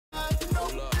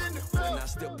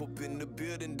Step up in the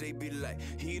building, they be like,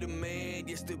 he the man.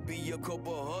 Yes, there be a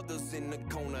couple others in the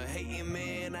corner hating,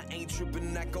 man. I ain't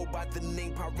tripping, I go by the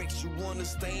name Pyrex, you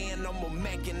understand? I'm a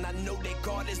Mac and I know that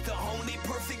God is the only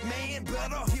perfect man.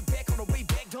 Better get back on the way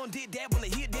back, done did that. Wanna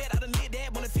hear that, I done did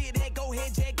that. Wanna feel that, go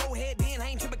ahead, Jack, go ahead then. I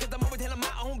ain't tripping cause I'm always telling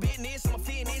my own business. I'm a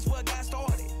fitness where God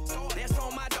started. That's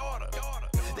on my daughter,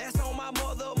 that's on my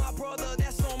mother, my brother,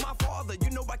 that's on my father.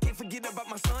 You know I can't forget about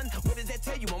my son. What does that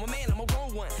tell you? I'm a man, I'm a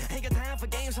grown one. Ain't got time for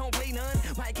games, don't play none.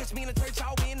 Might catch me in the church,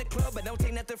 I'll be in the club, but don't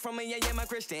take nothing from me, yeah, I'm a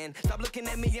Christian. Stop looking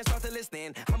at me and start to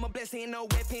listen. I'm a blessing, no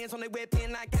weapons, only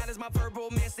weapon I got is my verbal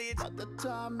message. At the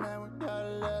time, man, we gotta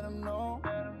let them know.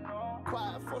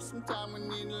 Quiet for some time, we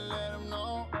need to let them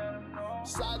know.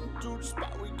 Sliding through the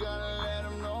spot, we gotta let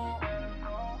them know.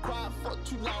 Quiet for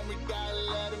too long, we gotta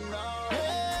let them know.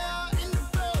 Yeah, in the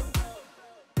building,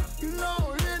 you know